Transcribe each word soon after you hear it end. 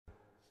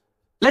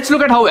Let's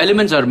look at how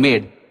elements are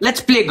made. Let's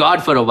play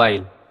God for a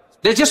while.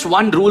 There's just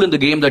one rule in the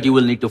game that you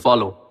will need to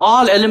follow.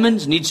 All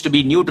elements needs to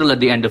be neutral at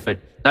the end of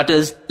it. That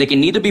is, they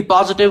can neither be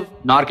positive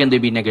nor can they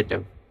be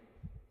negative.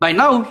 By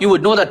now, you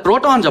would know that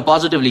protons are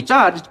positively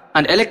charged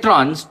and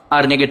electrons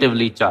are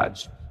negatively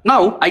charged.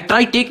 Now, I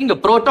try taking a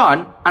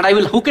proton and I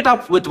will hook it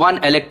up with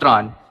one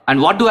electron.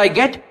 And what do I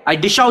get? I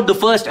dish out the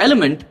first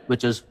element,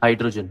 which is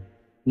hydrogen.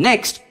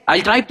 Next,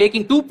 I'll try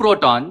taking two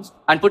protons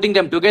and putting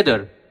them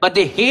together, but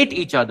they hate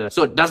each other.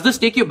 So does this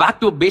take you back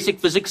to a basic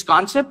physics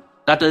concept?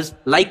 That is,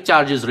 like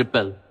charges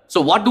repel.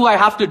 So what do I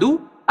have to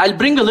do? I'll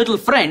bring a little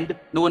friend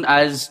known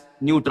as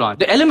neutron.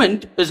 The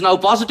element is now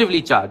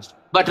positively charged.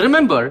 But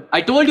remember,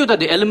 I told you that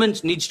the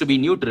element needs to be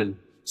neutral.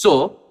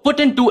 So put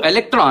in two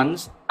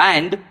electrons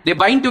and they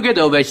bind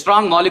together by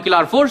strong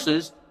molecular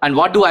forces. And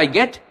what do I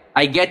get?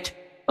 I get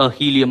a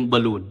helium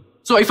balloon.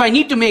 So if I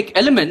need to make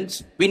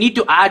elements, we need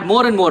to add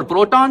more and more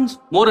protons,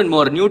 more and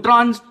more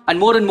neutrons, and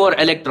more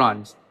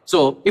electrons.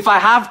 So if I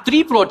have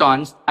 3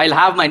 protons, I'll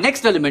have my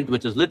next element,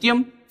 which is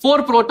lithium,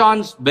 4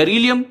 protons,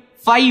 beryllium,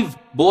 5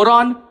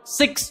 boron,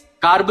 6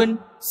 carbon,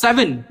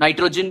 7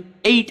 nitrogen,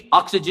 8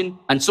 oxygen,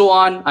 and so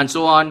on, and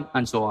so on,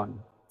 and so on.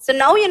 So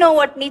now you know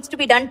what needs to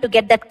be done to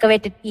get that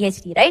coveted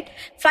PhD, right?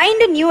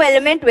 Find a new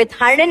element with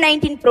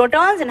 119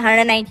 protons and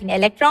 119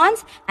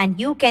 electrons, and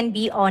you can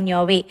be on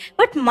your way.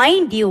 But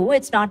mind you,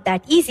 it's not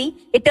that easy.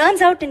 It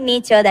turns out in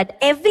nature that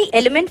every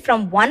element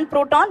from 1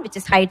 proton, which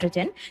is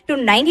hydrogen, to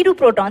 92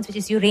 protons, which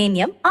is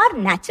uranium, are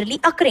naturally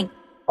occurring.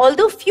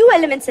 Although few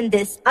elements in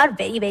this are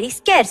very, very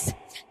scarce.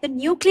 The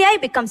nuclei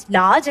becomes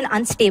large and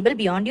unstable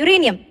beyond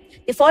uranium.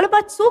 They fall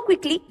apart so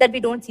quickly that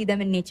we don't see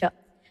them in nature.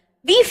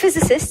 We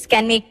physicists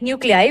can make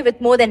nuclei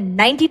with more than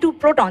 92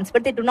 protons,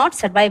 but they do not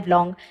survive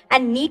long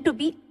and need to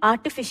be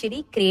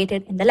artificially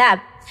created in the lab.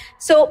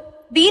 So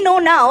we know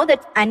now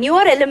that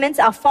newer elements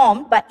are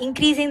formed by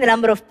increasing the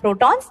number of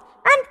protons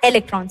and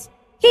electrons.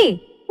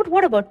 Hey, but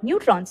what about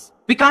neutrons?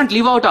 We can't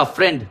leave out our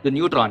friend, the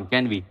neutron,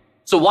 can we?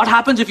 So what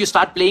happens if you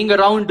start playing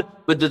around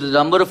with the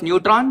number of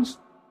neutrons?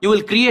 You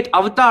will create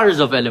avatars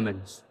of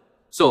elements.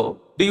 So,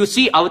 do you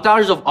see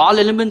avatars of all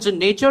elements in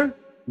nature?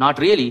 Not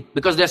really,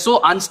 because they're so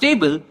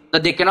unstable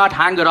that they cannot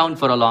hang around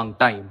for a long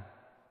time.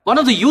 One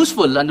of the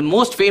useful and the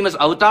most famous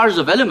avatars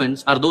of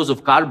elements are those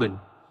of carbon,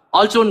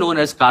 also known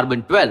as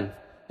carbon-12.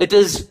 It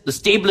is the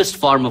stablest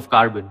form of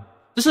carbon.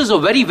 This is a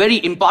very,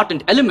 very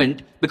important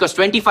element because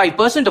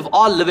 25% of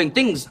all living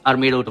things are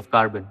made out of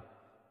carbon.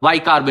 Why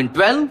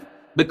carbon-12?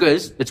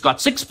 Because it's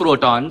got 6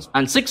 protons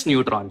and 6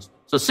 neutrons.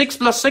 So 6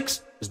 plus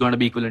 6 is going to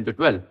be equivalent to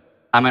 12.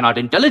 Am I not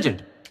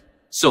intelligent?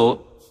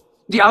 So,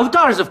 the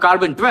avatars of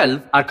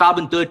carbon-12 are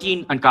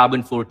carbon-13 and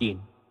carbon-14.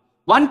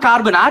 One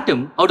carbon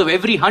atom out of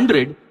every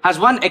 100 has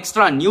one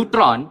extra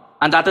neutron,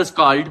 and that is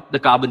called the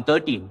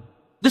carbon-13.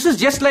 This is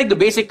just like the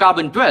basic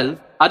carbon-12,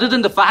 other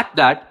than the fact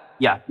that,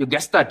 yeah, you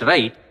guessed that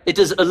right, it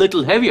is a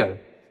little heavier.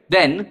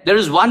 Then, there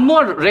is one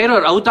more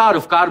rarer avatar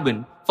of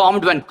carbon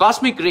formed when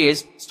cosmic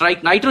rays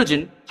strike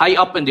nitrogen high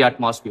up in the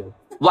atmosphere.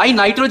 Why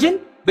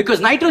nitrogen?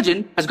 Because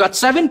nitrogen has got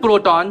 7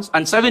 protons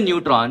and 7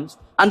 neutrons,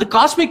 and the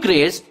cosmic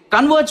rays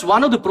converts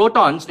one of the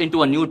protons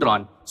into a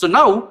neutron. So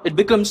now it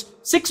becomes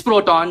 6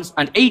 protons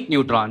and 8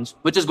 neutrons,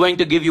 which is going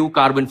to give you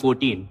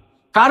carbon-14.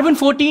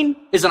 Carbon-14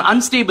 is an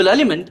unstable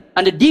element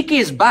and it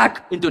decays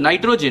back into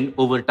nitrogen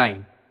over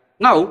time.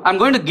 Now I'm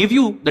going to give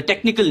you the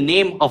technical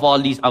name of all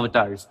these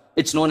avatars.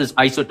 It's known as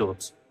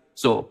isotopes.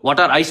 So what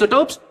are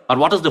isotopes, or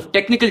what is the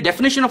technical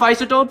definition of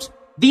isotopes?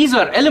 These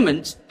are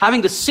elements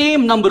having the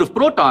same number of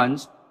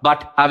protons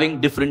but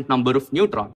having different number of neutrons.